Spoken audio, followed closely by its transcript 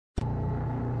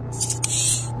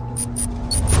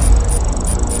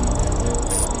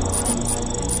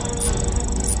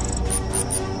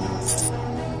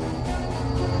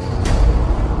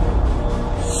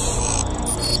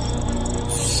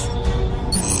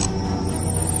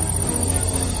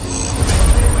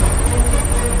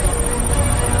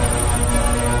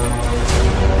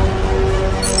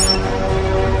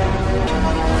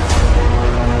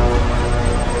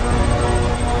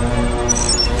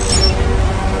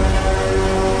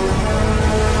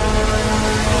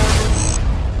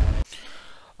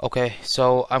Okay,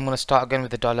 so I'm going to start again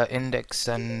with the dollar index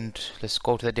and let's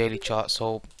go to the daily chart.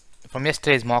 So from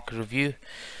yesterday's market review,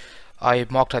 I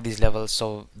marked out these levels.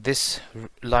 So this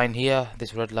line here,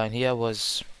 this red line here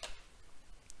was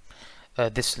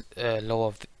this low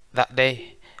of that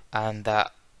day, and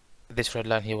this red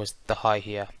line here was the high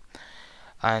here.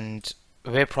 And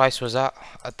where price was at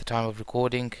the time of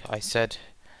recording, I said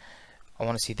I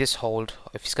want to see this hold.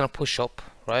 If it's going to push up,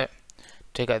 right,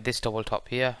 take out this double top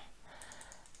here,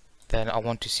 then I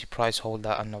want to see price hold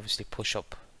that and obviously push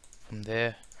up from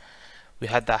there. We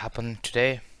had that happen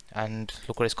today, and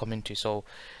look what it's come into. So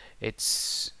it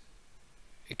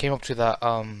came up to that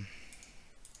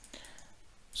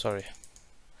sorry,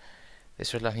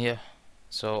 this red line here.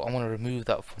 So I'm going to remove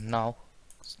that for now.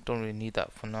 Don't really need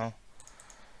that for now.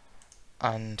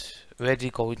 And where did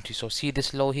it go into? So see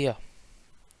this low here,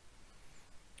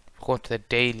 go to the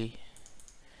daily,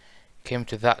 came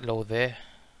to that low there,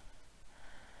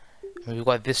 and we've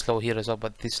got this low here as well,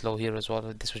 but this low here as well.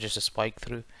 This was just a spike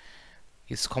through.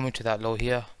 It's coming to that low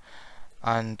here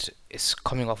and it's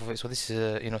coming off of it. So this is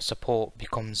a support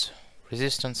becomes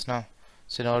resistance now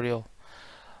scenario.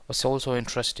 What's also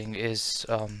interesting is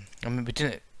I mean, we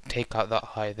didn't take out that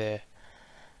high there.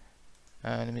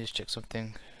 Let me just check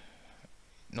something.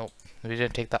 Nope, we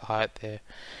didn't take that high out there.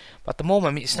 But at the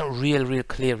moment, I mean, it's not real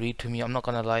clear read to me. I'm not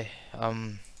gonna lie.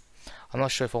 I'm not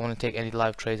sure if I want to take any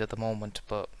live trades at the moment,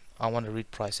 but I want to read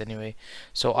price anyway.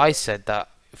 So I said that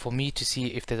for me to see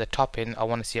if there's a top in, I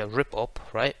want to see a rip up,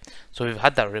 right? So we've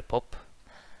had that rip up,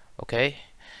 okay,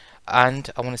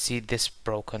 and I want to see this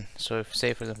broken. So if,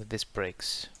 say for example, this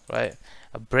breaks, right,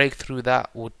 a breakthrough that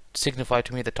would signify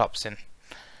to me the top's in,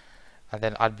 and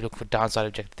then I'd be looking for downside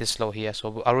objective this low here.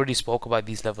 So I already spoke about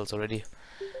these levels already.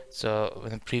 So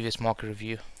in the previous market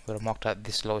review, we marked out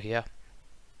this low here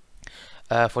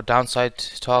for downside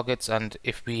targets, and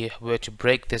if we were to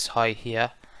break this high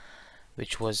here,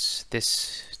 which was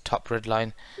this top red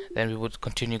line, then we would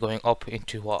continue going up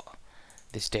into what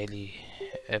this daily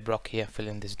block here, fill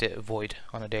in this void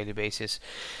on a daily basis.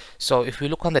 So if we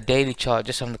look on the daily chart,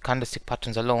 just on the candlestick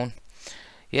patterns alone,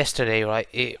 yesterday, right,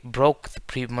 it broke the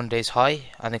pre-Monday's high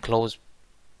and it closed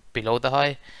below the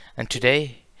high, and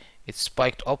today it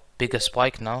spiked up, bigger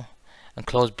spike now, and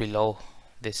closed below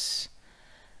this,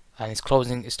 and it's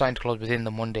starting to close within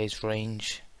the Monday's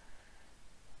range.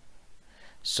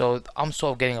 So I'm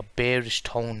sort of getting a bearish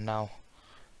tone now.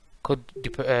 Could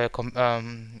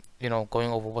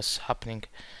going over what's happening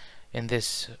in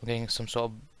this, I'm getting some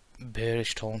sort of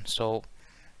bearish tone. So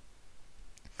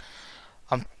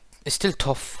it's still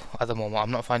tough at the moment.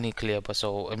 I'm not finding it clear, but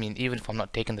so I mean, even if I'm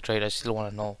not taking the trade, I still want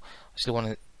to know. I still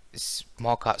want to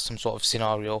mark out some sort of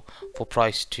scenario for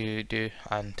price to do,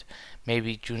 and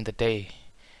maybe during the day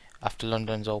after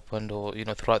London's opened, or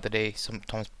throughout the day,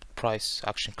 sometimes price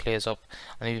action clears up,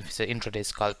 and even if it's an intraday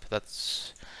scalp,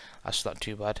 that's not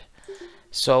too bad.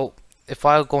 So if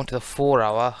I go into the 4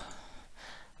 hour,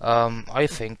 I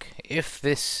think if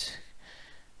this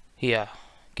here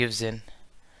gives in,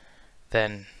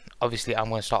 then obviously I'm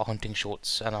going to start hunting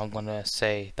shorts, and I'm going to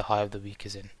say the high of the week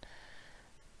is in.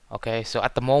 Okay, so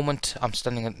at the moment I'm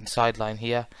standing on the sideline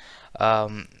here.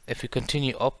 If we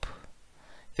continue up,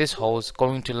 this holds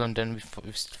going to London, we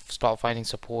start finding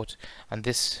support, and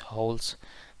this holds,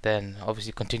 then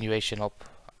obviously continuation up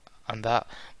on that.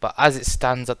 But as it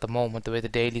stands at the moment, the way the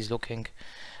daily is looking,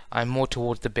 I'm more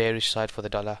towards the bearish side for the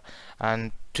dollar.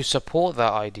 And to support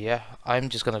that idea, I'm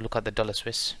just going to look at the dollar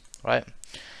Swiss, right?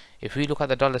 If we look at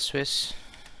the dollar Swiss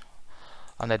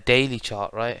on a daily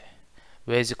chart, right,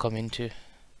 where is it coming to?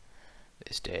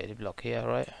 This daily block here,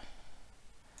 right?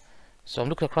 So I'm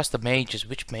looking across the majors,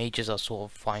 which majors are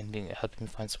sort of helping me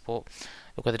find support.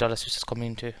 Look where the dollar Swiss is coming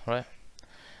into, right?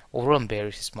 Overall I'm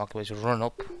bearish this market, where it's run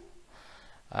up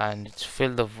and it's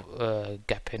filled the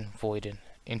gap in, void in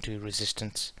into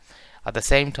resistance. At the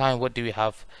same time, what do we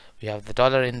have? We have the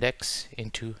dollar index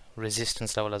into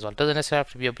resistance level as well. Doesn't necessarily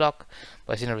have to be a block,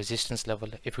 but it's in a resistance level.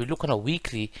 If we look on a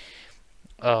weekly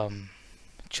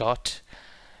chart,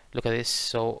 look at this.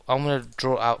 So I'm going to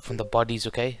draw out from the bodies,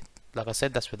 okay? Like I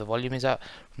said, that's where the volume is at,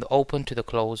 from the open to the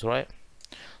close, right?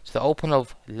 So the open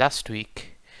of last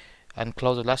week and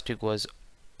close of last week was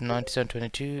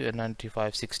 97.22 and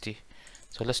 95.60.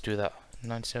 So let's do that.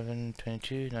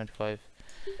 97.22,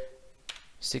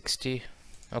 95.60.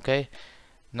 Okay.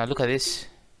 Now look at this.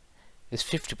 It's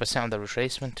 50% of the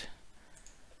retracement,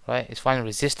 right? It's finding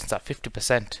resistance at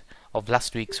 50% of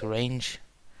last week's range.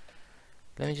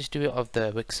 Let me just do it of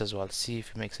the wicks as well, see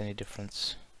if it makes any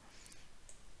difference.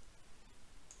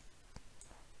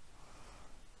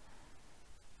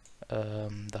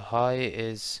 The high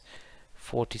is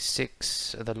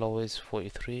 46, the low is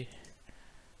 43,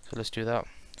 so let's do that.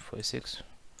 46,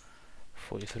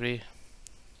 43,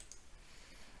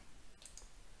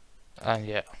 and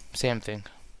yeah, same thing,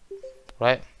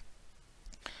 right?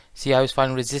 See how it's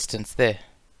finding resistance there.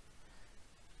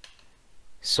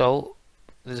 So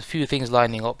there's a few things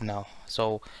lining up now.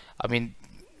 So I mean,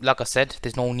 like I said,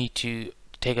 there's no need to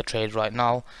take a trade right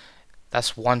now.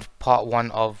 That's part one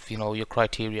of, you know, your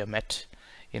criteria met.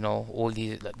 You know, all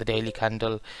these, the daily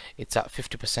candle, it's at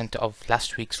 50% of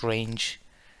last week's range,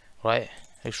 right?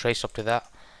 It's traced up to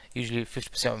that. Usually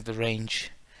 50% of the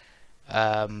range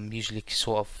usually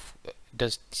sort of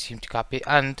does seem to cap it.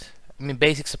 And I mean,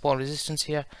 basic support and resistance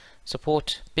here.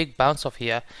 Support, big bounce off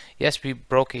here. Yes, we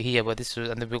broke it here, but this was,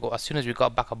 and then we got, as soon as we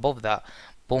got back above that,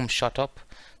 boom, shot up.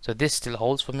 So this still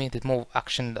holds for me. There's more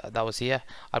action that was here.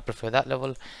 I prefer that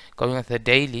level. Going on to the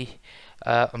daily,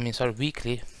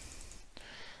 weekly,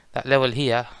 that level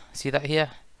here, see that here?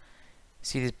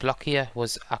 See this block here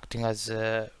was acting as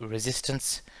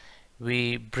resistance.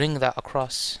 We bring that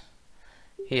across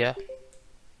here.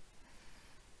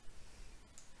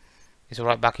 It's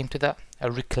right back into that,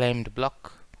 a reclaimed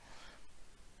block.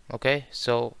 Okay,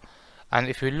 so, and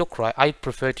if you look right, I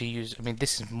prefer to use, I mean,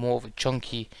 this is more of a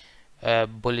chunky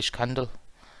bullish candle.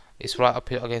 It's right up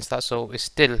here against that, so it's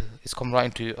come right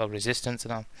into a resistance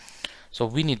now. So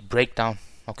we need breakdown.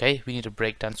 Okay, we need a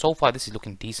breakdown. So far this is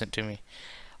looking decent to me.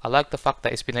 I like the fact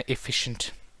that it's been an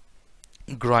efficient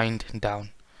grind down.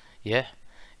 Yeah,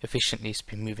 efficiently it's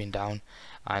been moving down,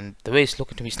 and the way it's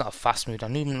looking to me, it's not a fast move.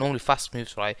 Normally fast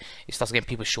moves, right, it starts getting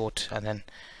people short and then,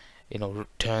 you know,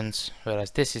 turns,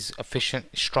 whereas this is efficient,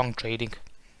 strong trading.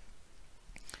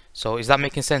 So is that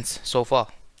making sense so far?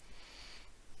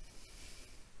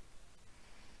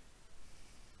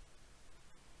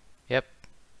 Yep,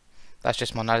 that's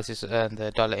just my analysis and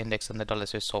the dollar index and the dollar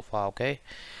Swiss so far. Okay,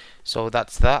 so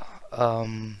that's that.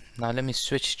 Now let me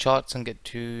switch charts and get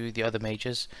to the other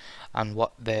majors and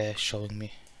what they're showing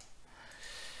me.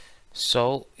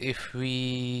 So if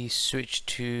we switch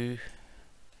to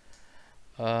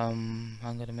hang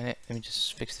on a minute, let me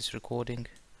just fix this recording.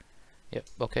 Yep,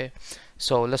 okay,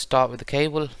 so let's start with the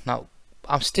cable. Now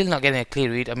I'm still not getting a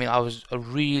clear read. I mean, I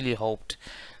really hoped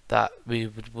that we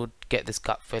would get this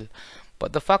gap fill,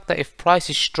 but the fact that if price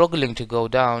is struggling to go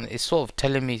down is sort of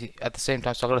telling me at the same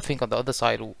time, so I got to think on the other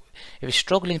side, if it's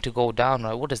struggling to go down,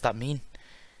 right, what does that mean?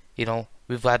 You know,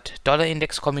 we've had dollar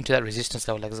index coming to that resistance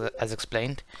level as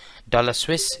explained, dollar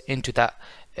Swiss into that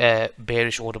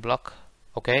bearish order block.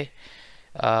 Okay,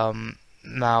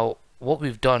 now what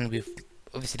we've done,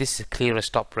 obviously this is a clearer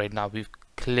stop right now. We've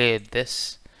cleared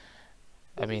this.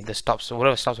 I mean, the stops, so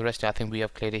whatever stops the rest, I think we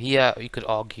have cleared it. Here you could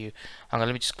argue, hang on,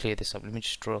 let me just clear this up. Let me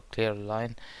just draw a clear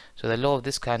line. So the low of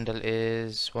this candle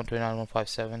is 129,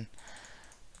 157,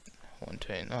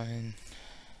 129,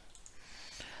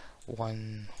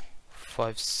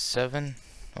 157.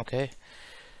 Okay,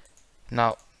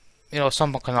 now, you know,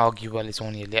 someone can argue, well, it's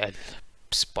only a little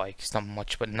spike, it's not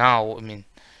much, but now, I mean,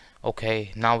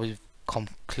 okay, now we've come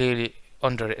clearly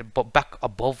under it, but back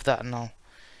above that now.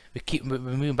 We're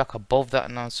moving back above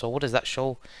that now. So what does that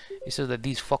show? It says that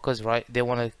these fuckers, right, they don't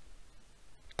want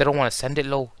to send it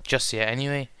low just yet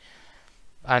anyway.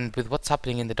 And with what's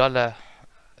happening in the dollar,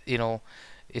 you know,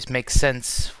 it makes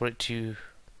sense for it to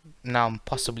now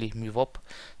possibly move up.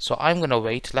 So I'm gonna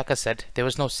wait. Like I said, there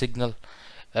was no signal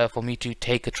for me to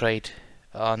take a trade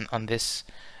on this.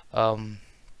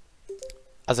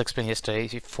 As I explained yesterday,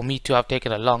 for me to have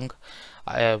taken a long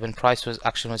when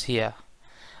action was here,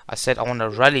 I said I want to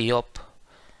rally up,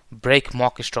 break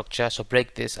market structure, so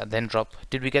break this and then drop.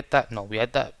 Did we get that? No, we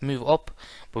had that move up,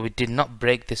 but we did not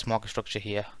break this market structure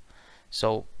here.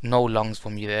 So no longs for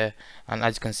me there, and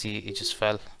as you can see, it just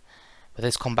fell. But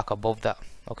let's come back above that.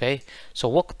 Okay, so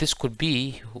what this could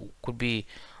be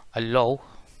a low,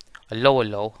 a lower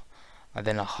low, and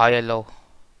then a higher low.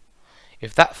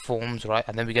 If that forms, right,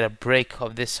 and then we get a break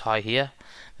of this high here,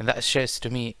 then that shows to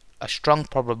me a strong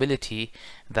probability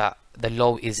that the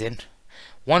low is in.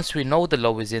 Once we know the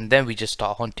low is in, then we just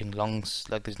start hunting longs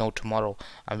like there's no tomorrow,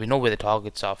 and we know where the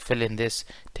targets are. Fill in this,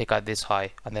 take out this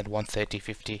high, and then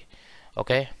 130.50.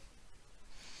 Okay,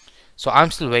 so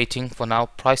I'm still waiting for now.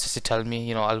 Prices to tell me,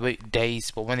 you know, I'll wait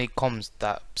days, but when it comes,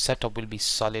 that setup will be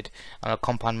solid, and I'll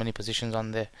compound many positions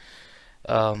on there.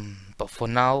 But for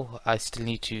now, I still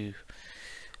need to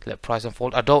let price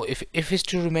unfold. I don't, if it's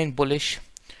to remain bullish,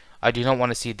 I do not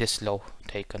want to see this low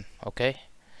taken. Okay,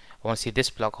 I want to see this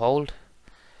block hold,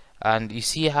 and you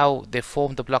see how they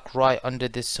formed the block right under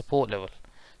this support level.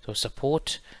 So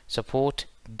support, support,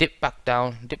 dip back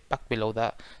down, dip back below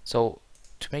that. So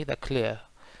to make that clear,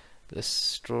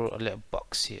 Let's draw a little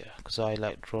box here because I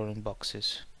like drawing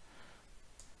boxes.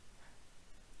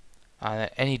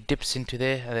 And any dips into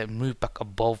there, and then move back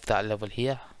above that level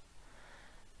here,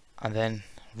 and then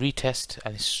retest,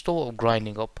 and it's sort of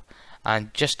grinding up.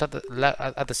 And just at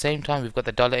the same time, we've got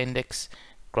the dollar index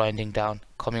grinding down,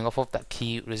 coming off of that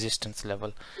key resistance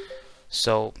level.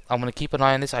 So I'm gonna keep an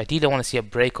eye on this. Ideally, I want to see a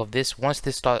break of this. Once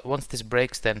this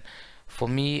breaks, then for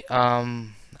me,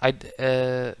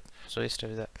 so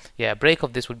yeah, break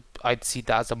of this would, I'd see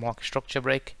that as a market structure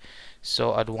break.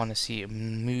 So I'd want to see a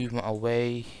movement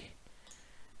away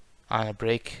and a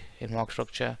break in market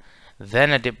structure,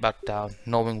 then a dip back down,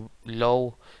 knowing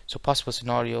low. So possible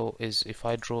scenario is if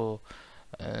I draw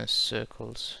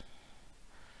circles.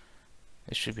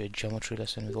 It should be a geometry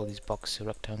lesson with all these box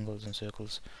rectangles and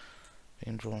circles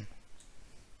being drawn.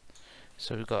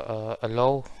 So we've got a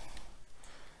low,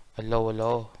 a lower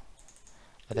low,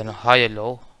 and then a higher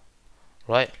low,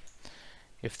 right?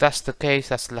 If that's the case,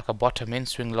 that's like a bottom in,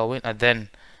 swing low in, and then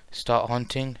start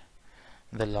hunting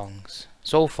the longs.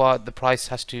 So far the price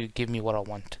has to give me what I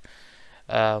want.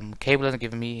 Cable hasn't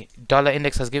given me, dollar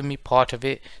index has given me part of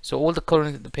it. So all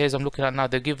the pairs I'm looking at now,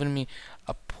 they're giving me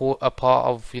a part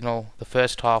of, you know, the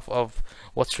first half of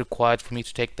what's required for me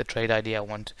to take the trade idea I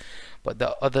want, but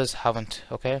the others haven't.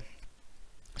 Okay,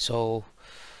 so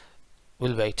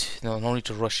we'll wait. No need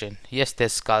to rush in. Yes,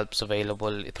 there's scalps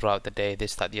available throughout the day,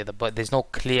 this, that, the other, but there's no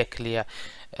clear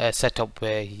setup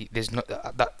where there's no,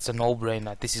 that's a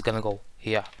no-brainer. This is gonna go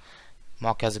here.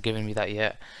 Mark hasn't given me that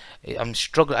yet. I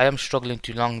am struggling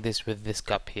to long this with this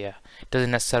gap here. It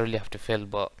doesn't necessarily have to fill,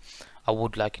 but I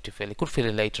would like it to fill. It could fill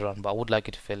in later on, but I would like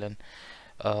it to fill in.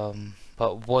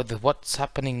 But what's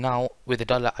happening now with the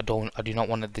dollar, I do not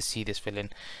want to see this fill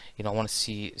in. You know, I want to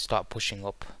see start pushing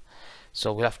up.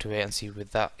 So we'll have to wait and see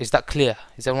with that. Is that clear?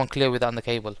 Is everyone clear with that on the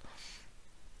cable?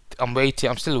 I'm waiting.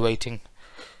 I'm still waiting,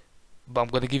 but I'm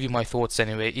going to give you my thoughts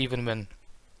anyway, even when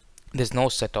there's no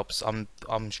setups.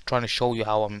 I'm trying to show you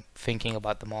how I'm thinking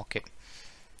about the market.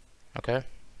 Okay,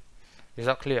 is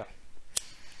that clear?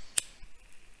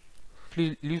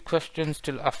 Please leave questions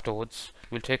till afterwards.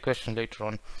 We'll take questions later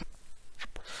on.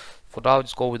 For now,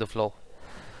 just go with the flow.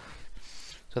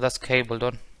 So that's cable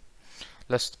done.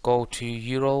 Let's go to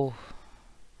euro.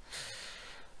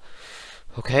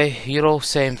 Okay, euro,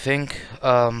 same thing.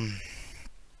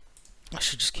 I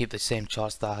should just keep the same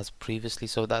charts that I has previously.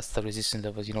 So that's the resistance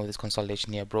levels. You know, this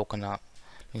consolidation here broken out.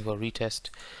 We go retest.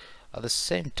 At the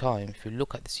same time, if you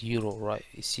look at this euro, right,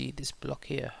 you see this block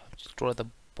here. Just draw the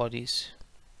bodies.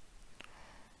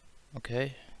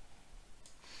 Okay,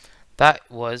 that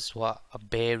was what, a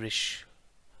bearish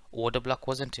order block,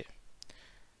 wasn't it?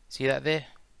 See that there?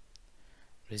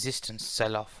 Resistance,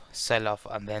 sell off,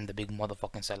 and then the big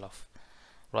motherfucking sell off.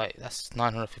 Right, that's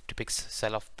 950 pips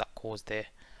sell off that caused there.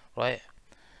 Right,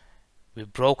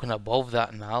 we've broken above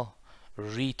that now.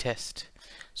 Retest.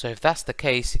 So if that's the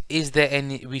case, is there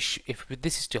any if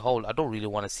this is to hold, I don't really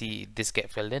want to see this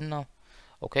get filled in now.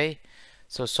 Okay,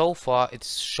 so far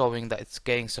it's showing that it's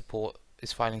getting support,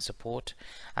 it's finding support,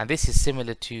 and this is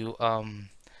similar to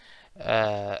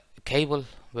cable,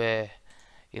 where,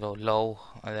 you know, low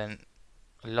and then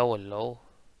lower low.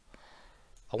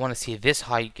 I want to see this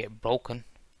high get broken.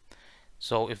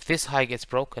 So if this high gets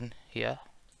broken here,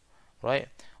 right,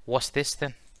 what's this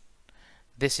then?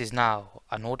 This is now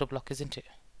an order block, isn't it?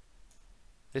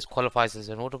 This qualifies as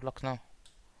an order block now.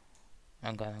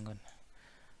 Hang on.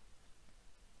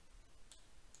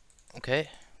 Okay,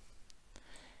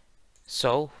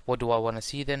 so what do I want to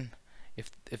see then?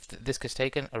 If this gets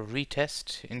taken, a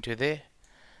retest into there,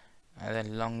 and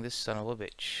then long this son of a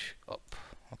bitch up.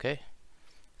 Okay,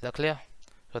 is that clear?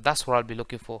 So that's what I'll be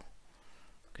looking for.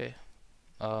 Okay,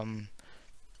 and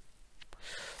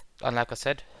like I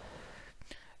said,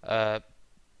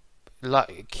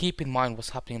 keep in mind what's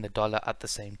happening in the dollar at the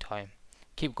same time.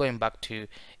 Keep going back to,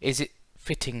 is it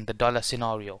fitting the dollar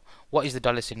scenario? What is the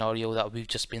dollar scenario that we've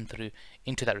just been through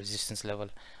into that resistance level?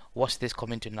 What's this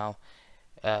coming to now?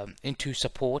 Into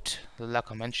support,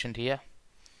 like I mentioned here.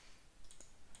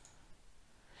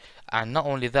 And not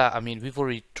only that, I mean, we've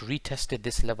already retested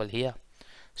this level here,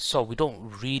 so we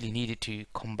don't really need it to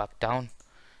come back down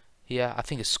here. I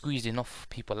think it's squeezed enough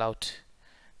people out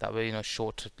that way, you know,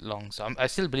 short, long. So I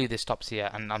still believe this stops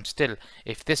here, and I'm still,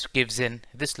 if this gives in,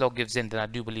 if this low gives in, then I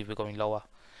do believe we're going lower.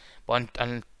 But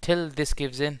until this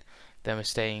gives in, then we're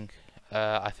staying.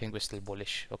 I think we're still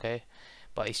bullish. Okay,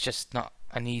 but it's just not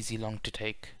an easy long to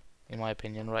take, in my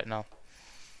opinion, right now.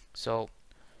 So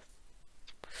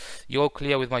you're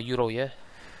clear with my euro, yeah?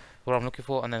 what I'm looking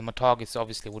for, and then my targets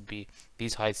obviously would be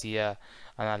these highs here,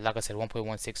 and like I said,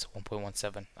 1.16,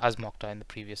 1.17 as marked out in the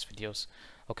previous videos.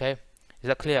 Okay, is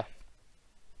that clear?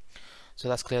 So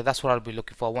that's clear. That's what I'll be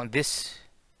looking for. I want this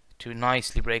to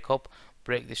nicely break up,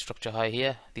 break the structure high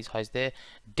here, these highs there,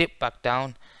 dip back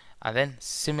down, and then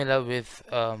similar with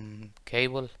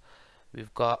cable,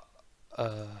 we've got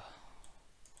oh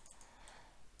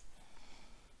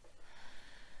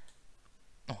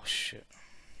shit.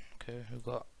 Okay, we've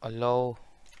got a low,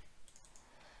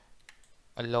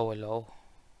 a low,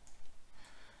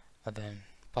 and then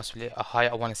possibly a high.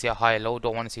 I want to see a higher low,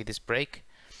 don't want to see this break,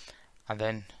 and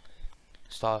then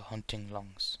start hunting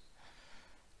longs.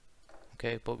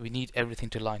 Okay, but we need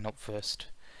everything to line up first.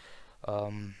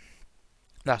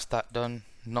 That's that done.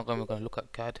 We're going to look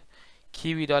at CAD.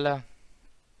 Kiwi dollar,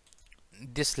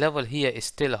 this level here is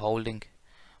still holding,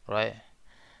 right?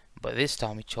 But this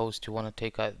time we chose to want to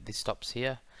take out the stops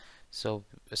here. So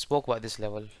I spoke about this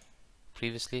level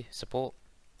previously, support,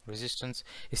 resistance.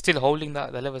 It's still holding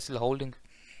that, the level is still holding.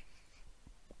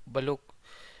 But look,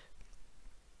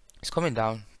 it's coming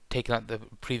down, taking out the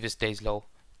previous day's low,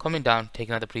 coming down,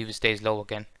 taking out the previous day's low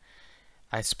again,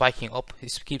 and spiking up.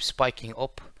 It keeps spiking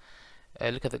up.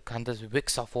 Look at the candles,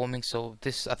 wicks are forming. So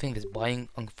this, I think, is buying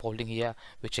unfolding here,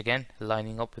 which again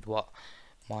lining up with what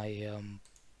my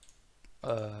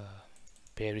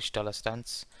bearish dollar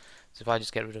stance. So if I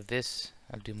just get rid of this,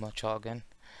 I'll do my chart again.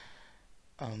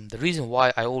 The reason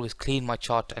why I always clean my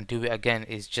chart and do it again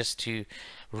is just to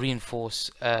reinforce,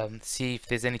 see if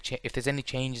there's any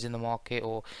changes in the market,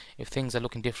 or if things are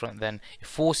looking different. Then it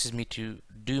forces me to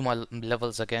do my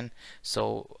levels again,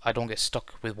 so I don't get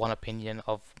stuck with one opinion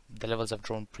of the levels I've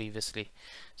drawn previously.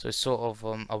 So it's sort of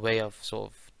a way I've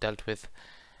sort of dealt with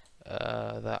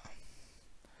that.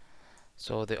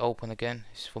 So they open again,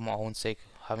 it's for my own sake,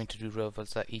 having to do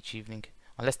levels like each evening,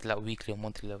 unless they're like weekly or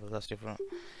monthly levels, that's different.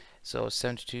 So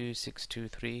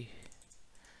 72,623,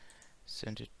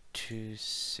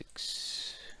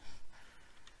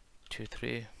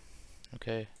 72,623.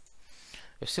 Okay,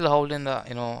 we're still holding that,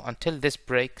 you know, until this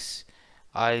breaks.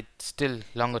 I'd still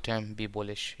longer term be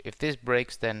bullish. If this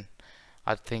breaks, then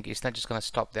I think it's not just going to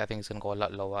stop there. I think it's going to go a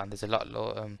lot lower, and there's a lot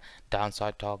low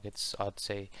downside targets. I'd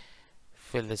say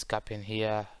fill this gap in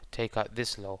here, take out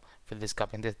this low, fill this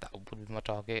gap in this. That would be my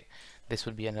target. This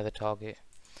would be another target.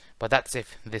 But that's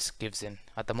if this gives in.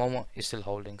 At the moment, it's still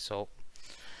holding, so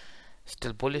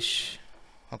still bullish.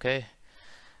 Okay,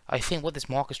 I think what this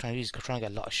market is trying to do is trying to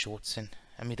get a lot of shorts in.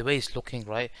 I mean, the way it's looking,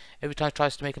 right? Every time it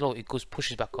tries to make a low, it goes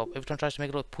pushes back up. Every time it tries to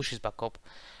make a low, it pushes back up,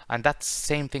 and that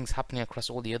same thing's happening across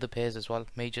all the other pairs as well,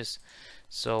 majors.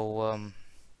 So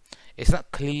it's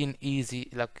not clean, easy.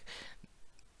 Like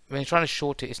when you're trying to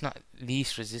short it, it's not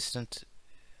least resistant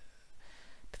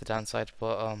to the downside,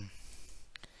 but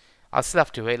I'll still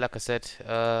have to wait. Like I said,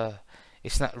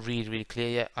 it's not really clear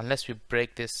yet unless we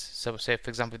break this. So say for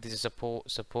example this is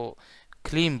support,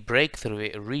 clean breakthrough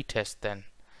it, retest, then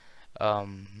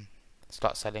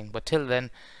start selling. But till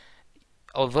then,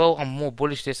 although I'm more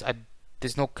bullish there's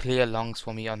no clear longs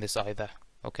for me on this either.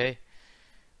 Okay,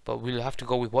 but we'll have to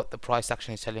go with what the price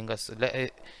action is telling us.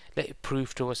 Let it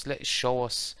prove to us, let it show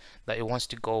us that it wants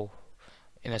to go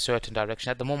in a certain direction.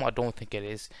 At the moment I don't think it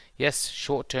is. Yes,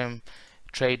 short term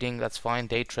trading, that's fine.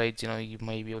 Day trades, you know, you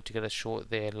may be able to get a short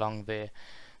there, long there,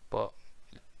 but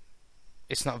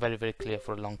it's not very clear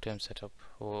for a long-term setup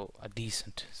or a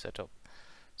decent setup.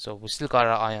 So we still got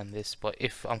our eye on this, but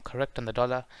if I'm correct on the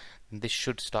dollar, then this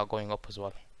should start going up as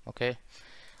well. Okay,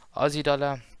 Aussie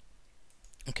dollar.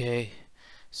 Okay,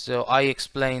 so I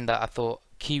explained that I thought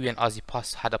Kiwi and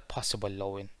Aussie had a possible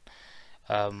low in.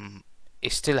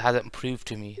 It still hasn't proved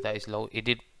to me that it's low. It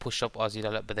did push up Aussie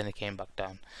dollar, but then it came back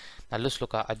down. Now let's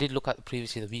look at, I did look at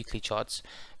previously the weekly charts,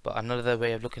 but another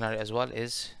way of looking at it as well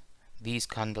is these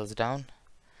candles down,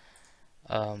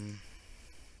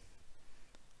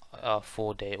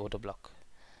 4-day order block.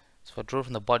 So if I draw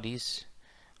from the bodies,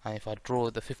 and if I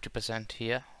draw the 50%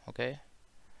 here, okay,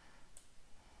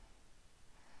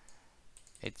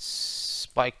 it's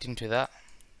spiked into that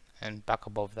and back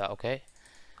above that. Okay,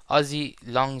 Aussie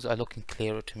longs are looking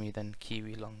clearer to me than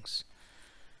Kiwi longs.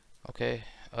 Okay,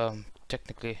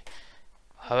 technically,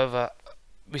 however,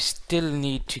 we still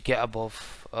need to get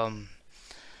above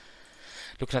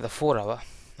looking at the 4-hour.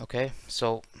 Okay,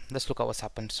 so let's look at what's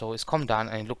happened. So it's come down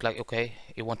and it looked like, okay,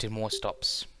 it wanted more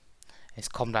stops. It's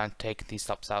come down, taking these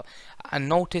stops out, and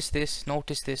notice this,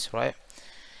 right?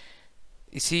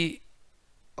 You see,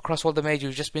 across all the majors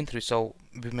we've just been through, so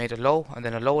we made a low and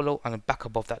then a lower low and a back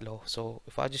above that low. So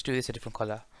if I just do this a different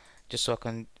color, just so I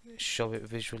can show it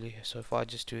visually. So if I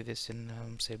just do this in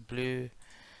say blue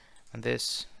and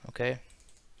this, okay,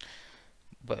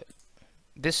 but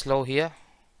this low here,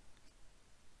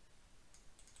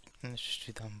 let's just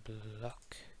do them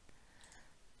black.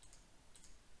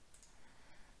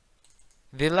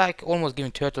 They like almost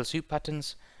giving turtle soup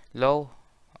patterns. Low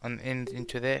and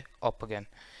into there, up again,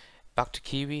 back to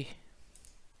kiwi,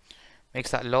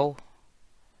 makes that low,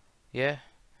 yeah,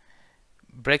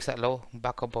 breaks that low,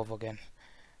 back above again.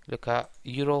 Look at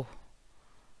euro,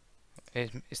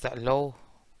 is that low,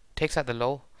 takes out the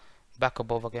low, back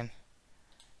above again,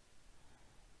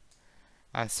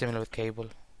 and similar with cable.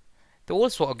 They're all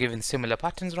sort of giving similar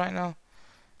patterns right now.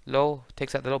 Low,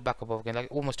 takes out the low, back above again,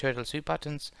 like almost turtle soup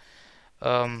patterns.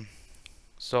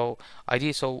 So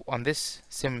on this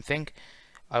same thing,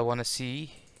 I want to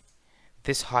see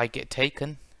this high get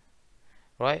taken,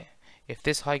 right? If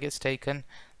this high gets taken,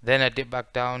 then I dip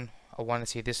back down. I want to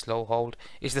see this low hold.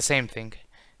 It's the same thing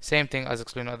as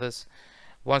explained others.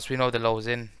 Once we know the low's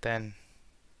in, then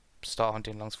start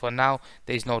hunting longs. For now,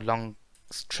 there is no long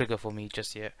trigger for me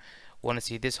just yet. Want to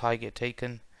see this high get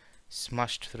taken,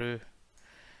 smashed through,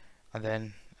 and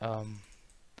then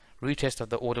retest of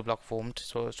the order block formed.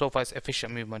 So far it's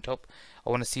efficient movement up.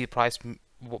 I want to see price,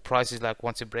 what price is like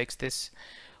once it breaks this.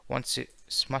 Once it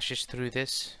smashes through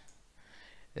this,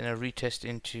 then a retest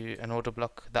into an order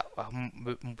block that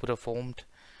would have formed,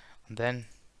 and then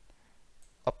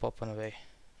up and away.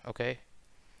 Okay,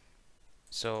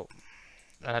 so,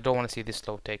 and I don't want to see this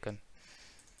low taken.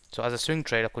 So as a swing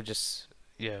trade, I could just,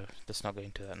 yeah, let's not go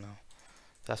into that now.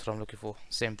 That's what I'm looking for.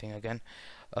 Same thing again.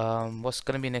 What's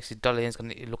going to be next is dollar yen is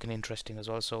going to be looking interesting as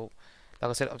well. So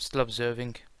like I said, I'm still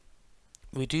observing.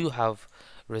 We do have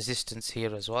resistance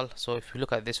here as well. So if you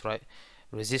look at this, right,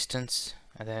 resistance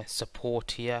and then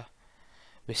support here,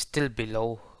 we're still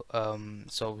below.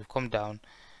 So we've come down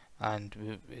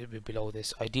and we're below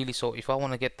this ideally. So if I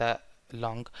want to get that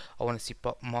long, I want to see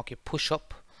market push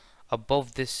up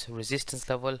above this resistance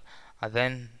level, and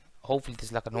then hopefully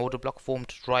there's like an order block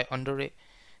formed right under it,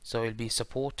 so it'll be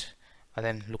support, and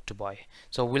then look to buy.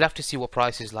 So we'll have to see what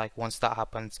price is like once that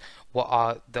happens. What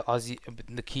are the Aussie,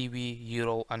 the Kiwi,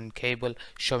 Euro and cable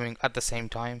showing at the same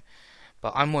time?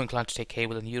 But I'm more inclined to take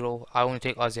cable and Euro. I want to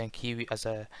take Aussie and Kiwi as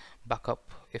a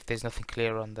backup if there's nothing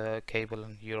clear on the cable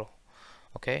and Euro.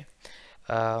 Okay,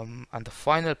 and the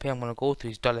final pair I'm going to go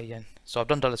through is dollar yen. So I've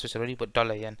done dollar Swiss already, but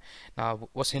dollar yen. Now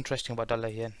what's interesting about dollar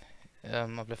yen,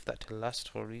 I've left that till last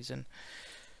for a reason.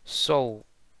 So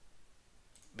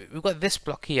we've got this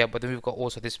block here, but then we've got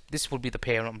also this will be the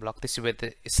parent block. This is where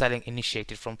the selling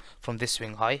initiated from this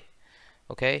swing high,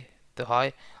 okay, the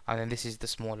high, and then this is the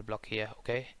smaller block here.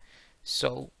 Okay,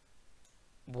 so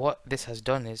what this has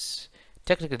done is,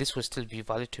 technically this will still be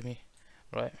valid to me,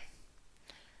 right?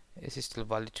 This is still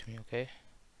valid to me. Okay,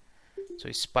 so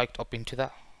it spiked up into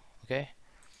that. Okay,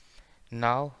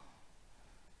 now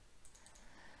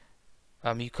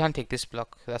you can take this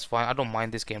block, that's fine. I don't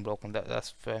mind this game broken,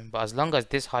 that's fair. But as long as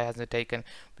this high hasn't taken,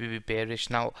 we'll be bearish.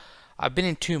 Now I've been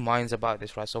in two minds about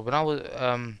this, right? So when I was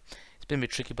it's been a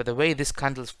bit tricky, but the way this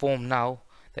candle's formed now,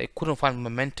 that it couldn't find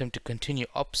momentum to continue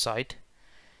upside,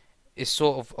 is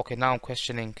sort of okay. Now I'm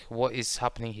questioning what is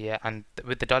happening here, and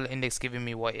with the dollar index giving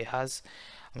me what it has,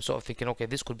 I'm sort of thinking, okay,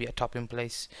 this could be a top in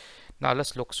place. Now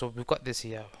let's look. So we've got this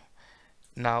here.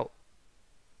 Now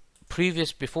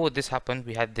before this happened,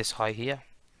 we had this high here.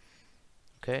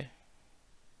 Okay,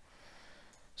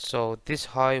 so this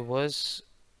high was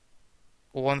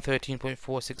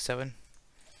 113.467,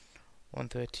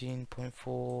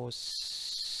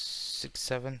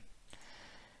 113.467.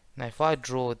 Now if I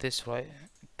draw this, right,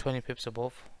 20 pips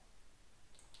above,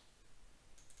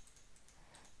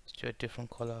 let's do a different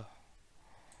color.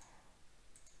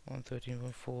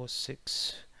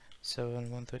 113.467,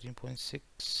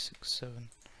 113.667.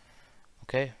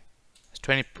 Okay,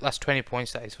 that's 20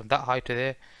 points. That is from that high to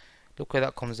there. Look where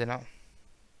that comes in at.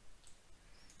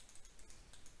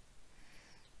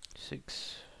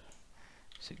 6,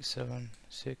 6, 7,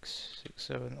 6, 6,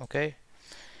 7. Okay,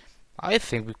 I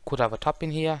think we could have a top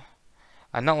in here.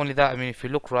 And not only that, I mean, if you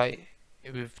look right,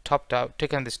 we've topped out,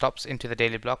 taken the stops into the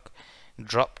daily block,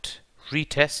 dropped,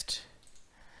 retest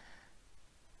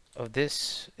of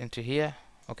this into here.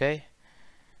 Okay,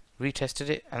 retested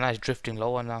it, and now it's drifting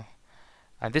lower now.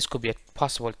 And this could be a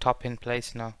possible top in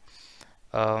place now.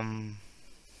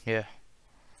 Yeah,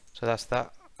 so that's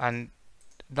that. And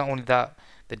not only that,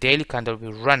 the daily candle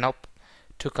will run up,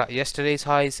 took out yesterday's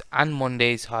highs and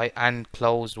Monday's high, and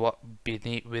closed what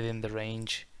beneath within the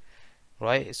range,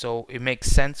 right? So it makes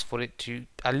sense for it to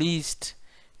at least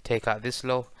take out this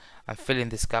low and fill in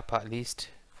this gap at least,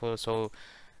 for so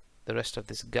the rest of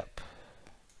this gap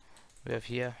we have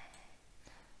here.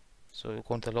 So we're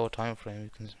going to the lower time frame. You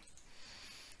can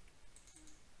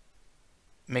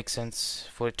makes sense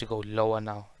for it to go lower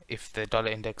now if the dollar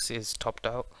index is topped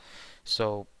out.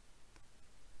 So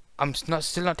I'm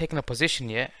still not taking a position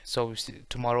yet. So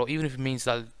tomorrow, even if it means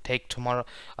I'll take tomorrow,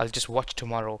 I'll just watch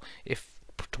tomorrow. If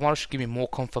tomorrow should give me more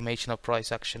confirmation of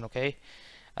price action, okay?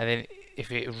 And then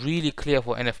if it's really clear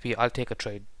for NFP, I'll take a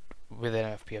trade with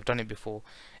NFP. I've done it before.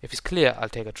 If it's clear, I'll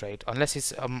take a trade. Unless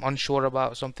it's I'm unsure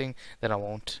about something, then I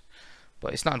won't.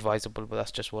 But it's not advisable, but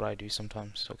that's just what I do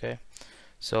sometimes, okay?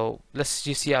 So let's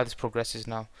just see how this progresses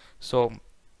now. So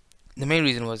the main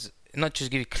reason was not just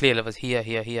give you clear levels here,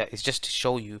 here, here. It's just to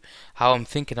show you how I'm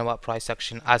thinking about price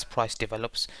action as price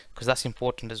develops, because that's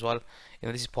important as well. You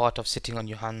know, this is part of sitting on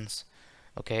your hands,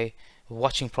 okay?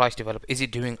 Watching price develop. Is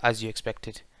it doing as you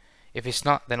expected? If it's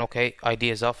not, then okay,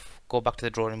 ideas off. Go back to the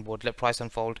drawing board. Let price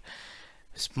unfold.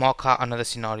 Mark out another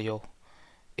scenario.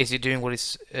 Is it doing what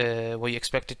you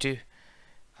expect it to?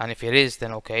 And if it is,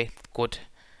 then okay, good.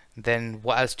 Then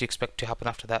what else do you expect to happen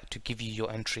after that to give you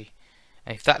your entry?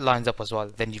 And if that lines up as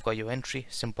well, then you've got your entry.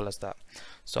 Simple as that.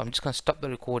 So I'm just going to stop the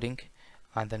recording,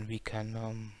 and then we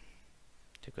can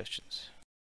take questions.